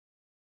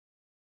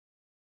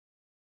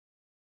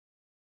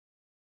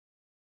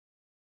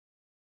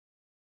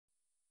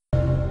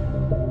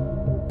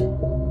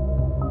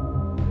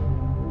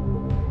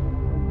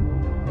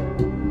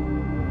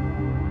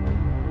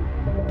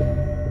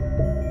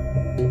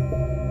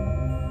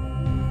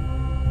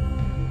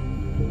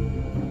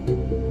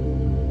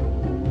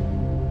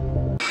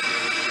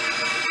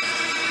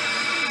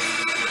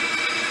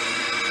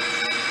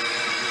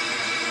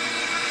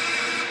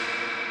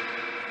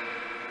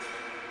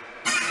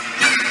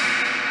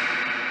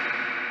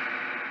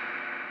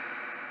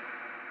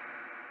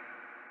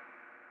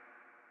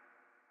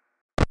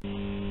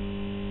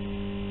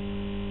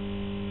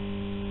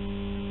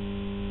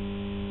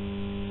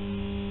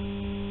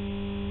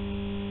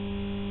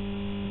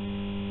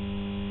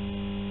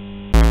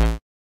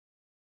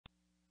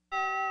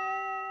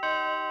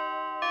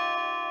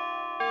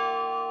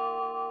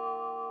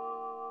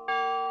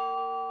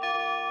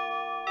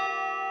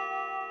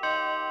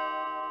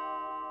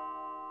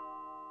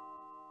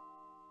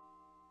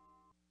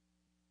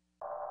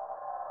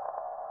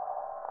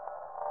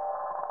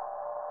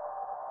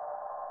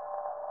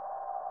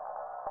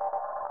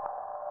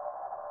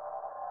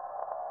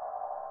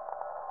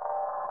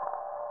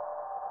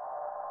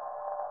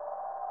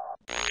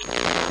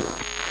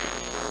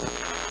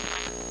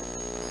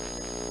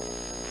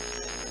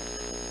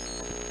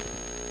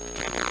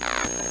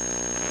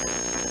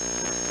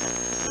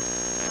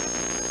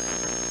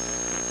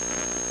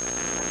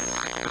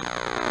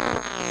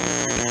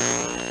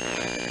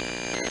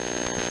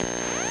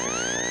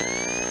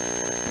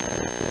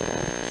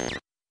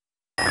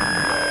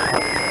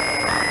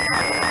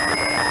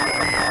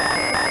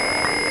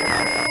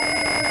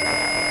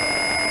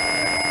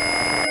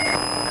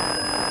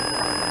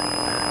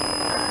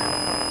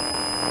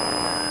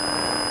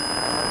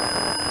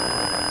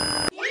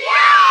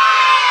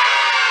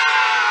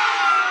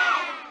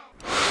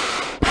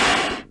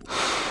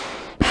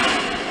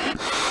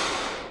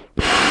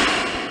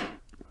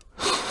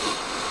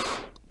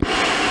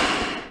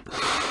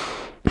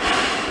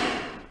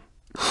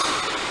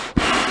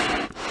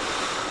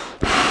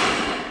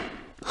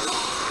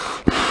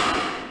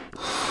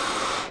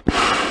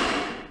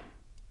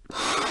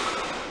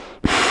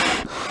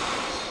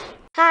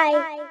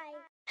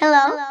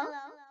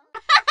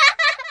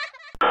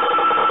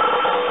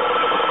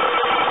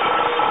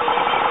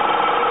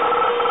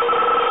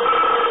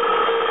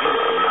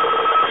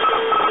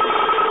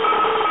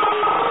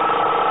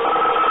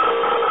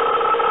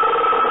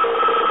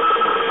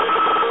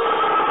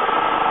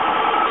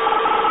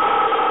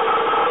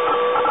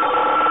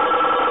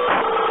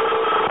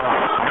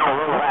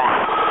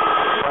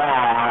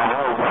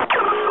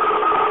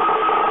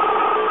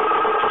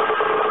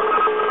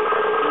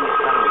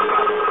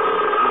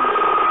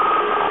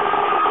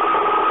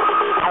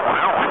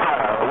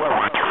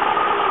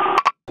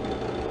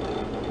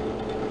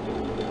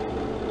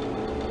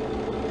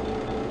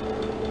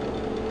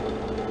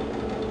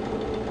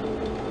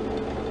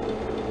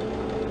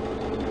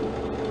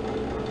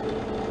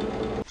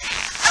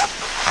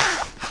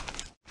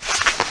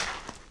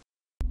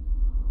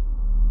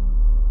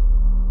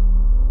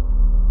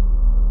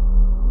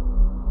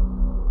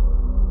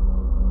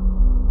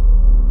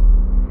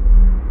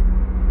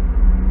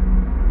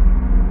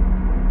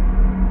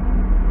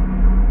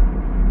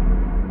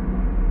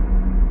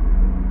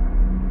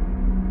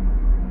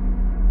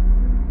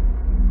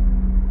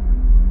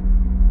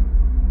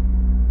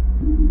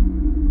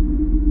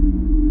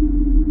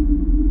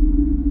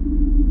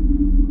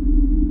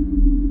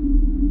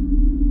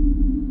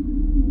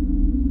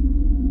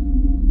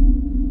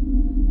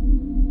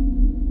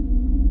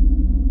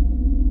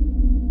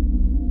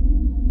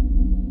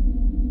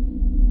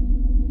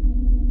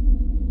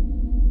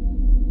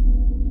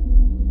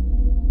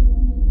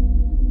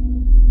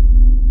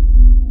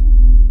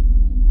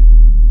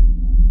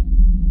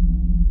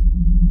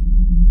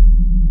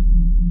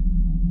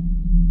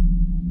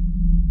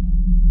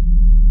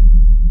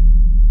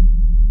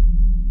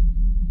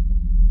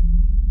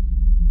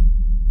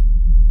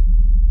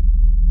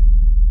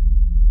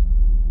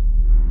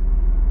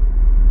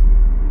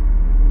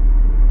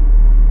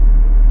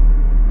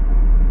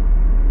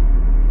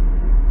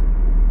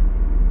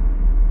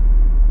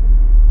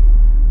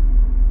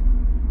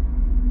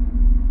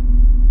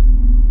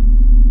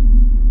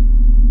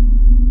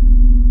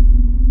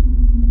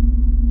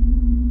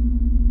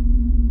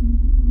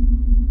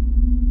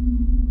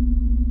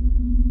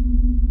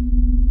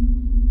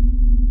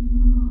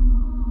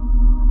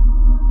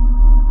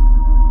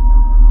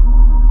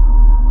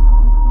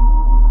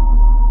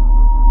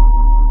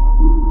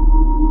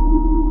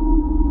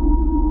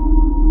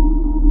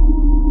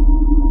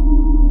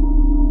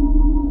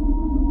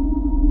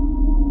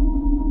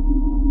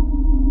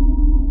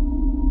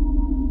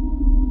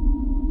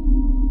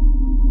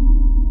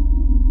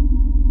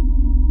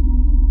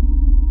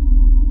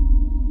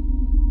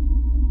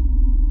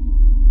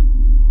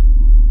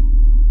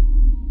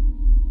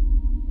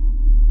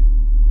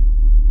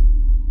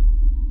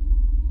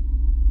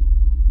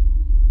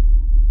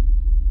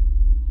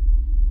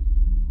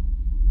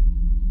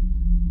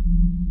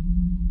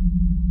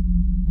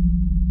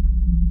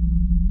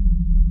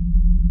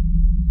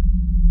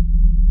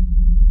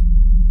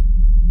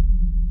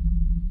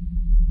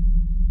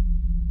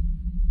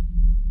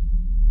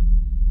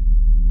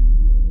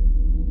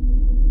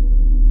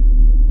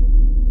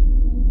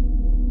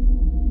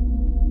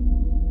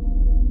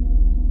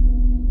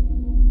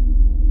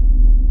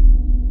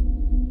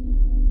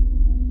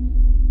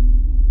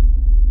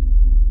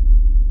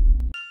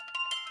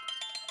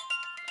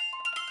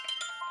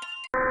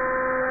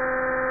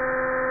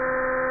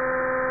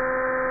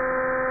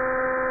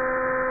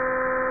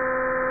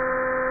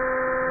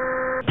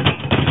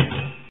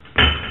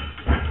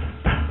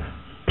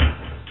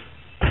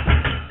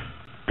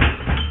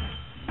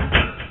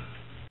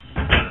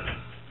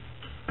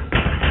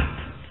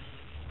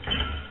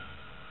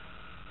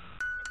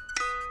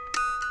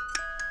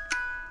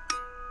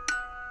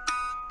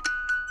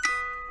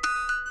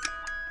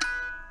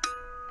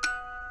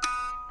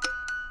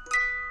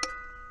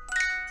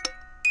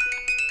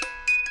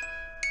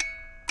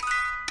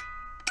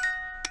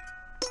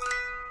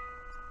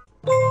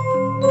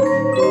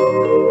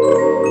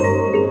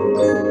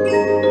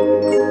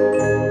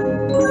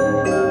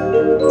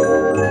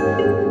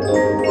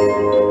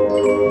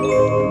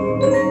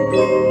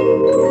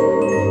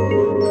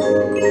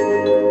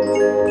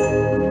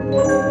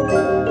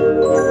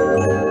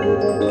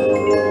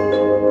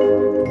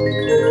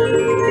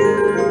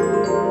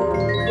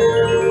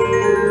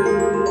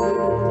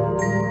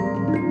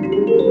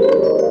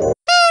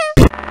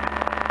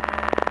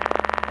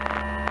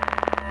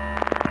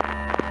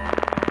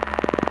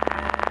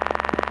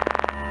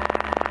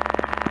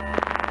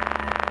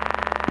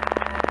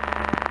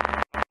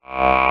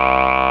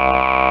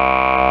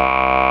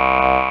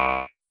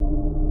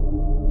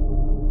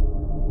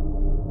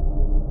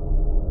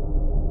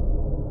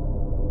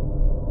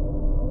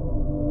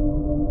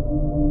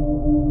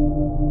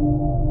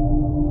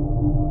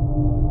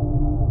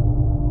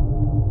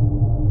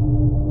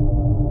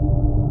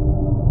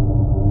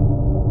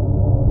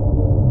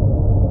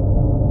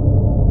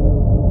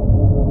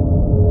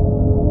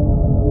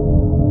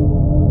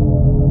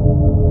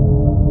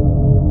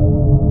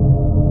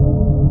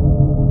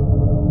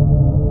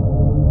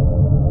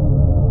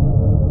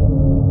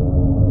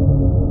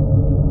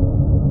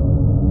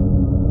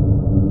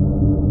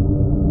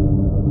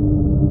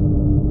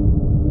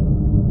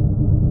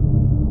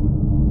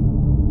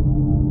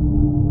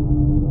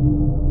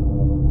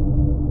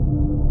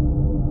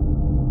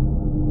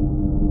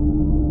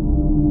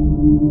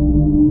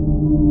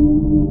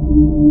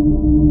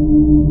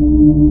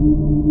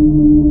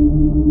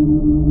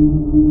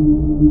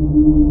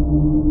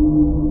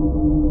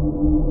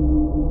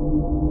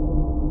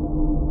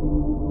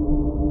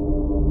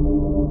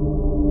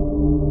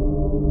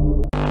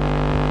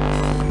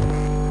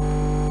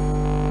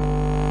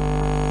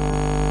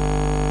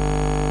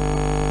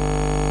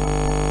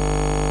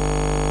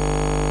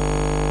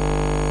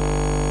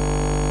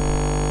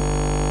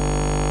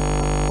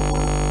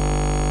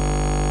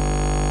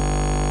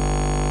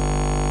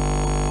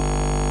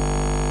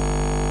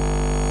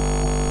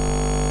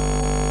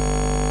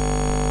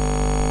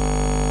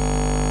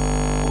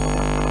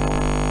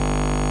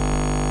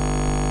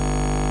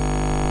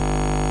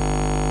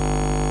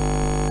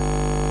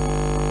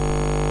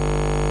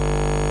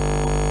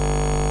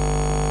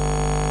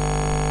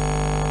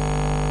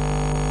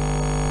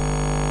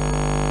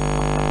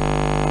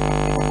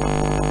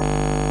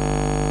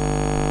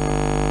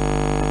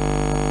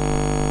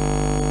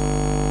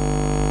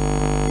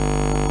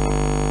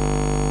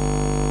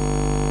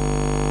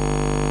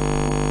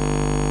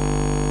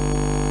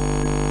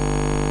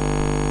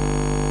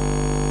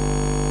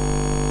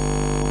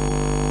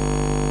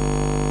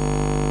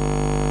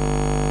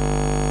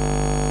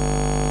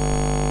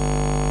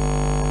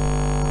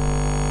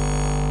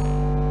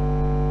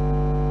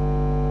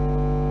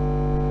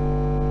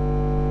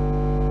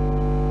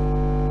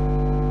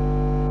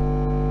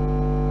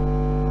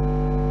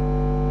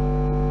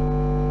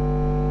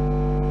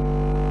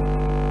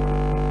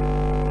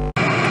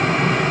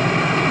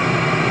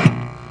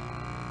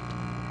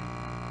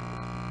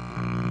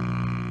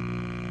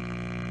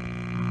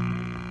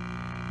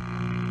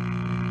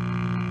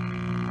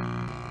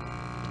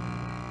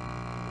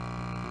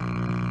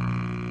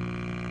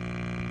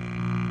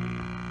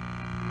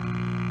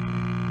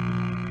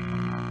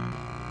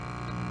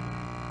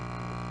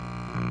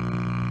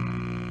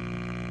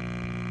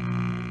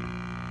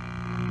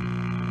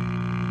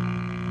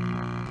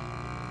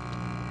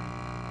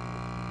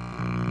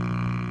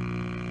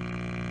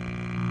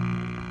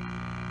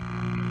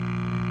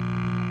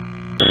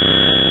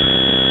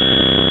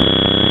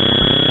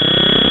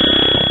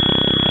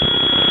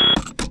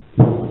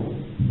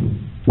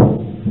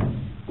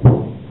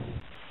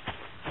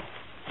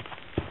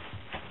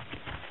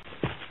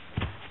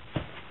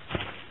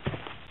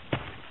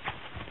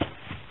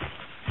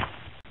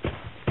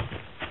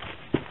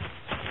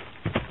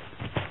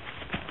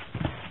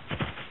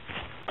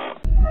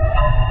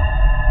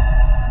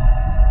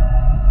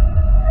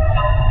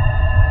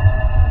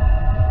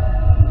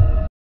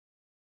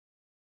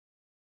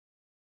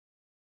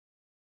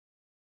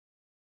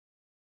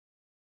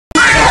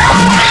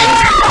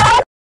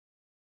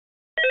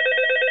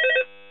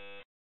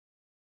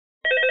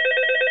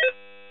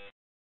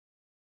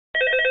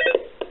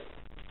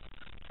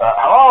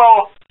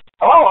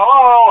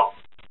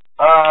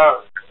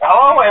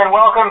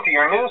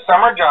your new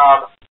summer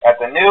job at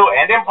the new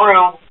and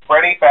improved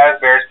Freddy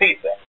Fazbear's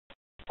Pizza.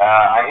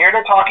 I'm here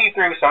to talk you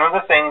through some of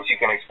the things you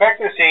can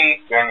expect to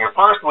see during your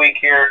first week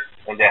here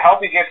and to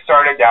help you get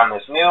started down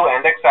this new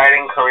and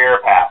exciting career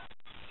path.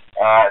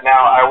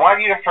 Now, I want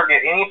you to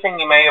forget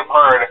anything you may have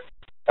heard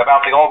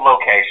about the old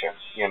location.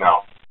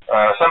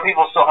 Some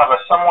people still have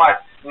a somewhat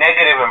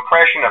negative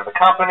impression of the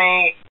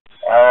company.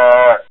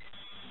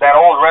 That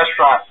old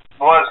restaurant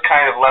was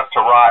kind of left to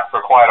rot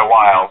for quite a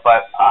while,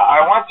 but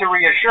I want to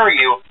reassure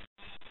you,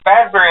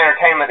 Fazbear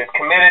Entertainment is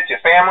committed to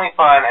family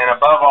fun and,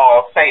 above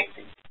all,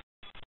 safety.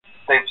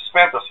 They've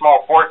spent a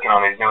small fortune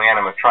on these new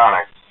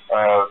animatronics.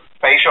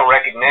 Facial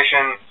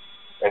recognition,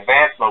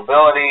 advanced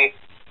mobility.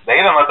 They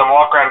even let them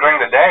walk around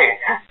during the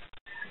day.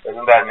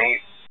 Isn't that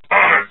neat?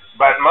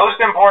 But most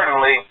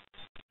importantly,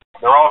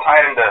 they're all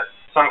tied into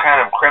some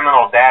kind of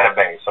criminal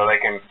database so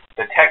they can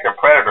detect a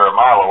predator a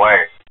mile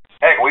away.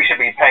 Heck, we should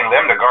be paying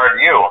them to guard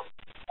you.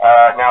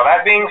 Now,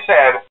 that being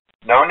said,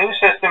 no new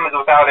system is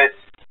without its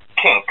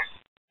kinks.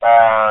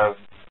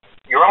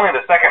 You're only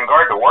the second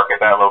guard to work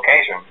at that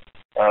location.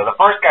 The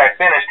first guy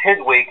finished his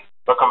week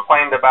but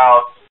complained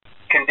about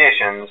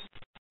conditions.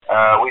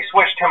 We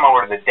switched him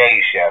over to the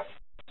day shift.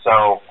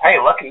 So, hey,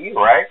 lucky you,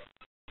 right?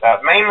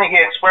 Mainly he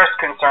expressed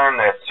concern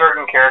that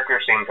certain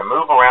characters seemed to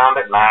move around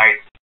at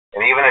night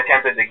and even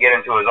attempted to get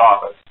into his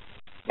office.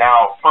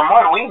 Now, from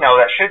what we know,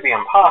 that should be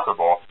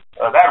impossible.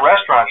 That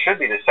restaurant should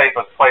be the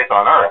safest place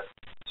on Earth.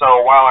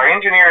 So while our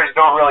engineers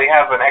don't really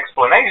have an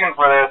explanation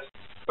for this,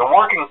 the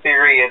working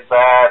theory is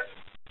that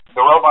the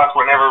robots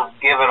were never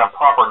given a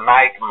proper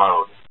night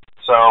mode.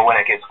 So when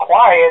it gets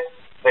quiet,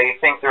 they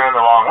think they're in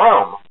the wrong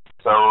room.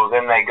 So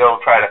then they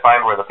go try to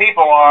find where the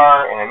people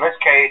are, and in this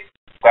case,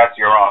 that's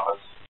your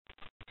office.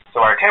 So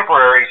our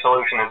temporary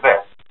solution is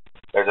this.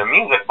 There's a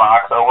music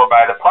box over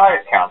by the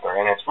prize counter,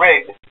 and it's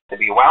rigged to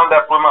be wound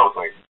up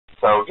remotely.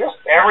 So just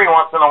every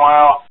once in a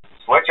while,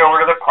 switch over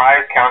to the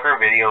prize counter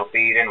video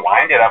feed and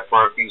wind it up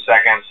for a few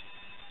seconds.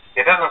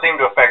 It doesn't seem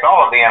to affect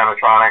all of the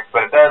animatronics,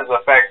 but it does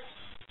affect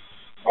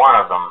one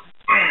of them.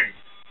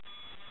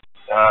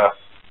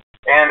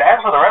 And as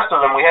for the rest of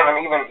them, we have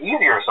an even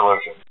easier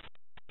solution.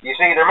 You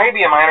see, there may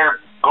be a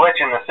minor glitch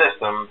in the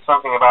system,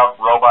 something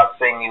about robots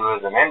seeing you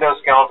as an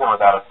endoskeleton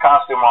without a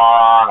costume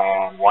on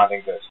and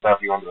wanting to stuff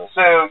you into a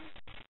suit.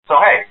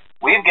 So hey,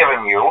 we've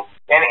given you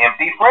an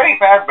empty Freddy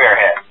Fazbear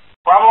head.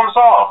 Problem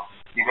solved.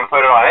 You can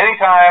put it on any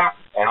time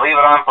and leave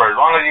it on for as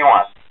long as you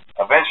want.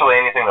 Eventually,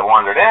 anything that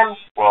wandered in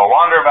will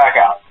wander back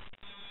out.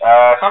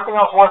 Something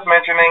else worth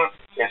mentioning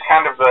is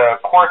kind of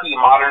the quirky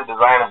modern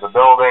design of the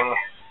building.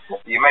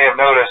 You may have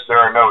noticed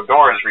there are no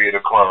doors for you to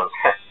close.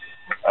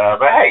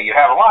 But hey, you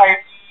have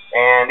lights,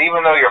 and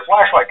even though your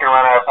flashlight can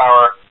run out of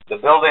power, the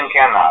building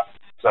cannot.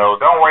 So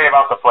don't worry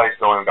about the place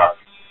going dark.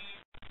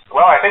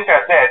 Well, I think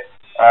that's it.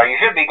 You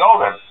should be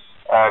golden.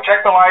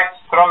 Check the lights,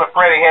 put on the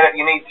Freddy head if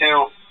you need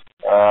to.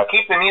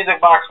 Keep the music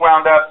box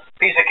wound up.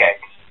 Piece of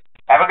cake.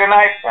 Have a good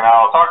night, and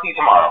I'll talk to you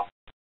tomorrow.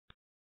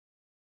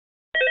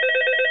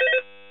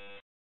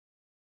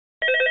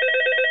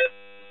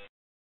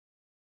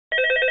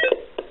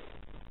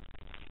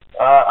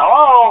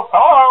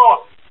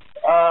 Hello?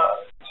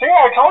 See,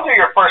 I told you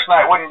your first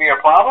night wouldn't be a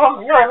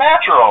problem. You're a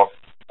natural.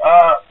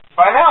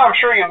 By now, I'm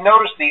sure you've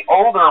noticed the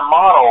older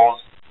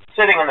models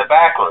sitting in the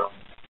back room.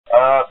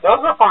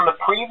 Those are from the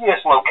previous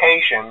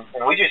location,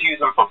 and we just use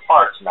them for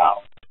parts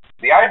now.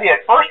 The idea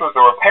at first was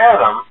to repair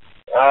them.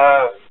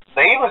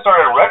 They even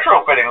started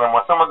retrofitting them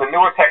with some of the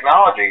newer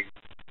technology,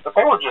 but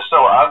they were just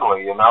so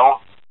ugly, and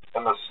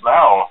the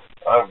smell.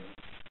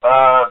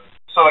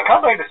 So the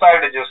company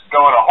decided to just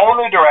go in a whole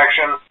new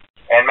direction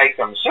and make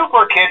them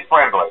super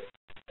kid-friendly.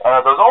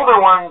 Those older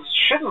ones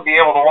shouldn't be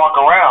able to walk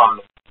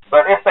around,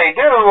 but if they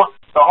do,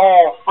 the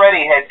whole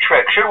Freddy head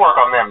trick should work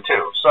on them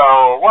too,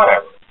 so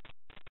whatever.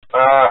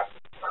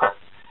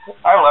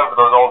 I loved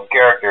those old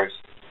characters.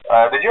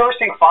 Did you ever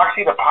see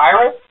Foxy the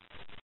Pirate?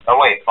 Oh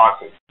wait,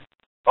 Foxy.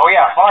 Oh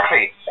yeah,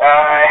 Foxy.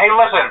 Hey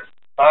listen,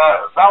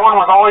 that one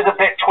was always a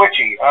bit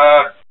twitchy.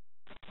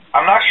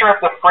 I'm not sure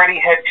if the Freddy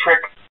head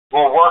trick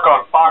will work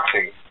on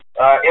Foxy.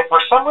 If for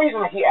some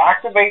reason he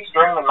activates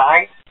during the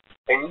night,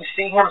 and you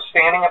see him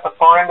standing at the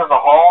far end of the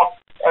hall,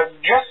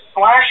 just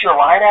flash your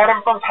light at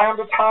him from time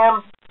to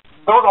time.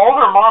 Those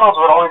older models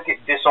would always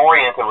get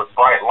disoriented with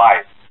bright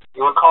light.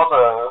 It would cause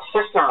a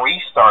system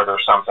restart or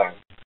something.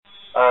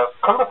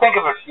 Come to think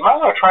of it, you might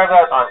want to try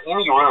that on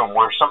any room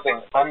where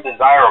something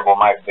undesirable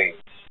might be.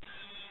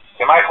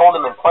 It might hold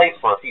them in place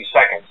for a few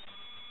seconds.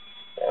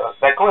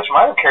 That glitch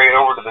might have carried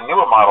over to the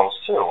newer models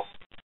too.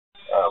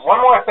 One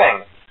more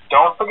thing,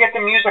 don't forget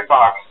the music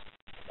box.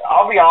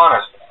 I'll be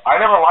honest, I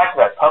never liked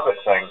that puppet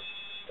thing.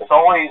 It's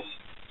always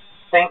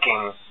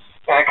thinking,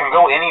 and it can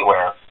go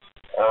anywhere.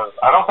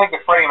 I don't think the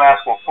Freddy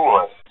Mask will fool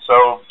it,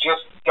 so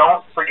just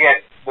don't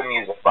forget the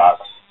music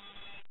box.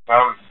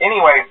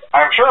 Anyway,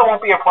 I'm sure it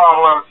won't be a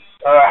problem.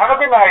 Have a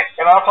good night,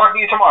 and I'll talk to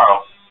you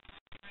tomorrow.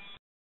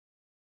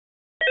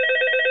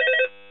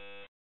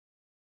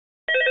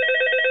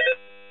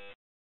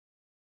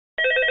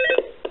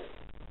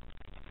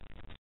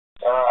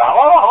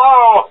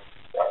 Hello?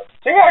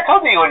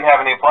 told you wouldn't have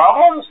any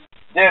problems.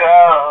 Did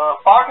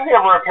Foxy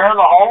ever appear in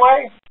the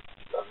hallway?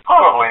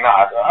 Probably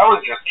not. I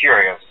was just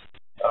curious.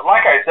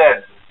 Like I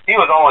said, he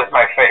was always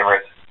my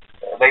favorite.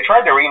 They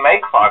tried to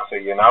remake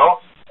Foxy, you know.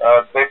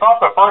 They thought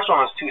the first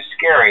one was too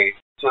scary,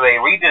 so they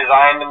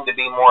redesigned him to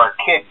be more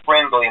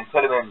kid-friendly and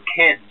put him in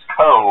Kids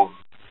Cove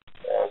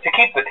to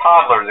keep the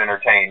toddlers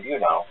entertained, you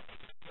know.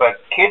 But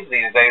kids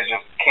these days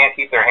just can't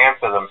keep their hands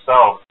to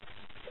themselves.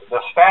 The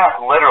staff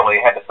literally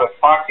had to put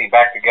Foxy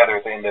back together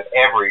at the end of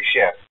every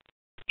shift.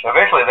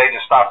 Eventually, they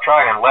just stopped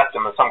trying and left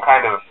him as some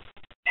kind of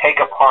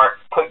take-apart,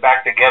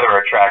 put-back-together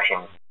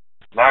attraction.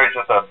 Now he's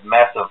just a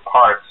mess of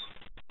parts.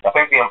 I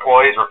think the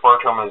employees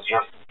refer to him as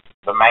just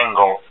the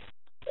Mangle.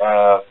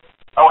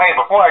 Oh, hey,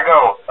 before I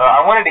go,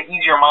 I wanted to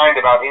ease your mind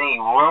about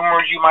any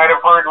rumors you might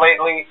have heard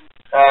lately.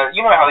 You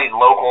know how these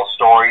local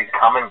stories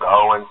come and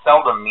go and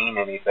seldom mean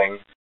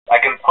anything. I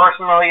can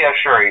personally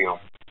assure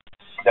you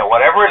that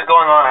whatever is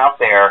going on out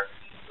there,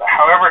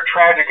 however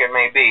tragic it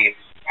may be,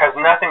 has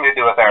nothing to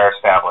do with our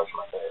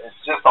establishment.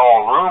 It's just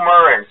all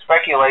rumor and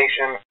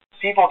speculation,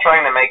 people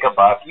trying to make a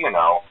buck, you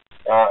know.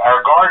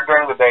 Our guard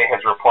during the day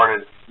has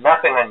reported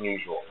nothing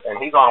unusual, and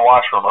he's on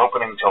watch from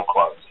opening till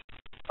close.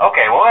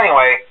 Okay, well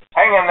anyway,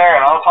 hang in there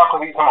and I'll talk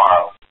with you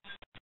tomorrow.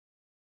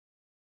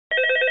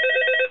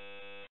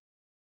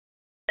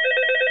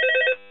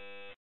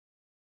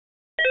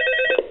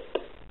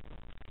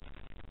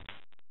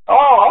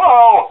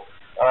 Hello.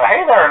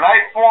 Hey there,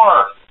 Night 4.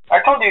 I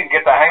told you you'd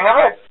get the hang of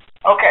it.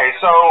 Okay,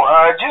 so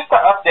just to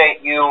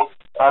update you,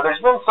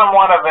 there's been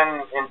somewhat of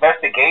an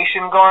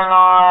investigation going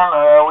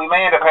on. We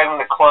may end up having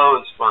to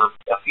close for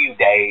a few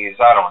days.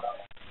 I don't know.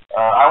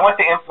 I want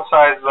to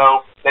emphasize,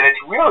 though, that it's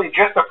really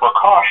just a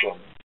precaution.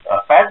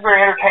 Fazbear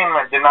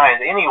Entertainment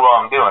denies any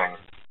wrongdoing.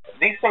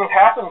 These things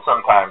happen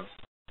sometimes.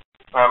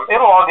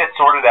 It'll all get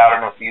sorted out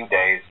in a few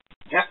days.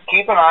 Just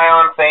keep an eye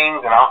on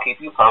things, and I'll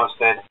keep you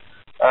posted.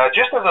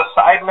 Just as a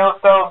side note,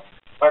 though,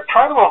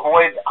 try to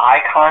avoid eye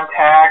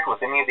contact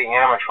with any of the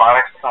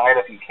animatronics tonight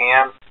if you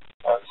can.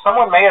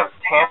 Someone may have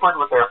tampered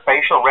with their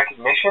facial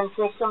recognition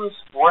systems.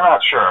 We're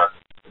not sure.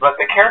 But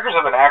the characters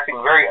have been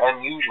acting very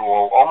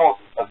unusual,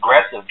 almost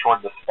aggressive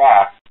toward the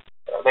staff.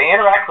 They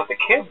interact with the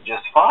kids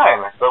just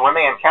fine, but when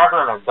they encounter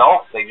an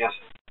adult, they just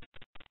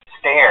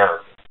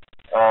stare.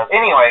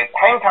 Anyway,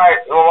 hang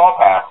tight. It will all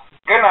pass.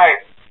 Good night.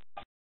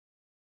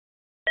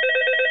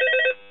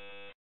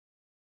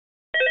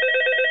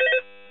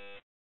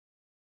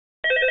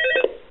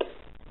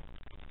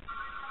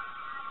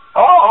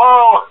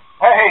 Hello.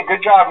 Hey,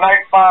 good job,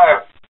 Night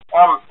 5.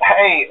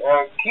 Hey,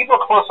 keep a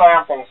close eye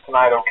on things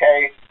tonight,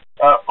 okay?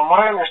 From what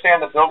I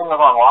understand, the building is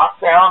on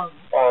lockdown.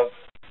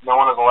 No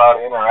one is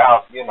allowed in or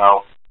out, you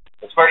know,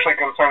 especially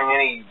concerning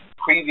any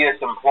previous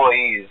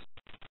employees.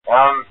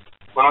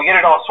 When we get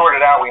it all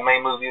sorted out, we may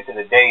move you to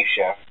the day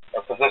shift.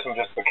 A position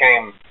just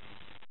became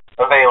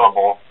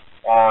available.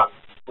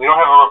 We don't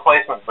have a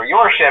replacement for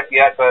your shift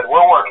yet, but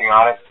we're working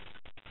on it.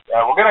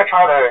 We're going to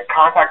try to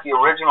contact the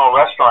original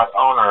restaurant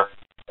owner.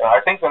 I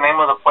think the name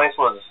of the place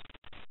was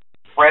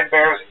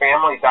Fredbear's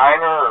Family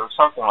Diner or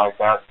something like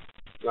that.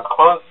 It was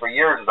closed for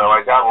years, though.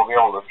 I doubt we'll be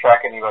able to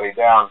track anybody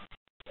down.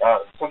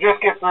 So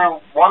just get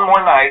through one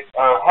more night.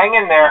 Hang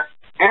in there.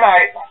 Good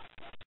night.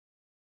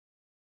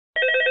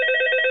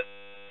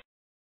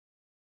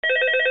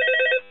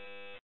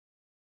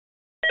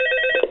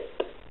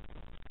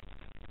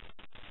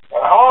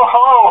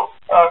 Hello.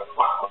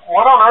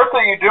 What on earth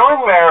are you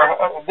doing there?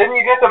 Didn't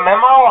you get the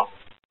memo?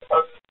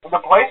 The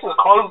place is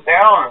closed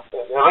down,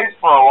 at least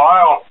for a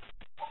while.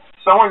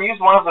 Someone used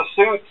one of the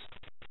suits.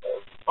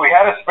 We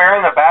had a spare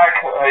in the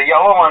back, a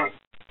yellow one.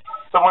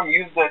 Someone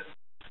used it.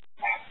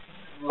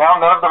 Now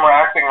none of them are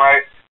acting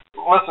right.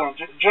 Listen,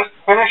 just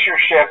finish your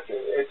shift.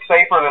 It's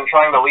safer than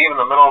trying to leave in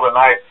the middle of the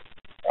night.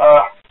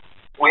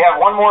 We have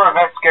one more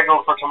event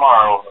scheduled for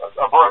tomorrow,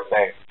 a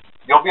birthday.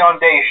 You'll be on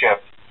day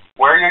shift.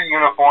 Wear your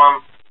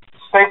uniform.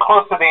 Stay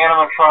close to the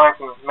animatronics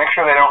and make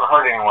sure they don't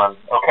hurt anyone,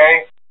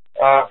 okay?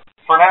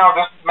 For now,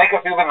 just make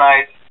it through the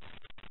night.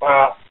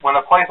 When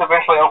the place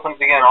eventually opens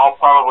again, I'll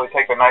probably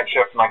take the night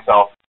shift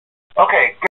myself. Okay.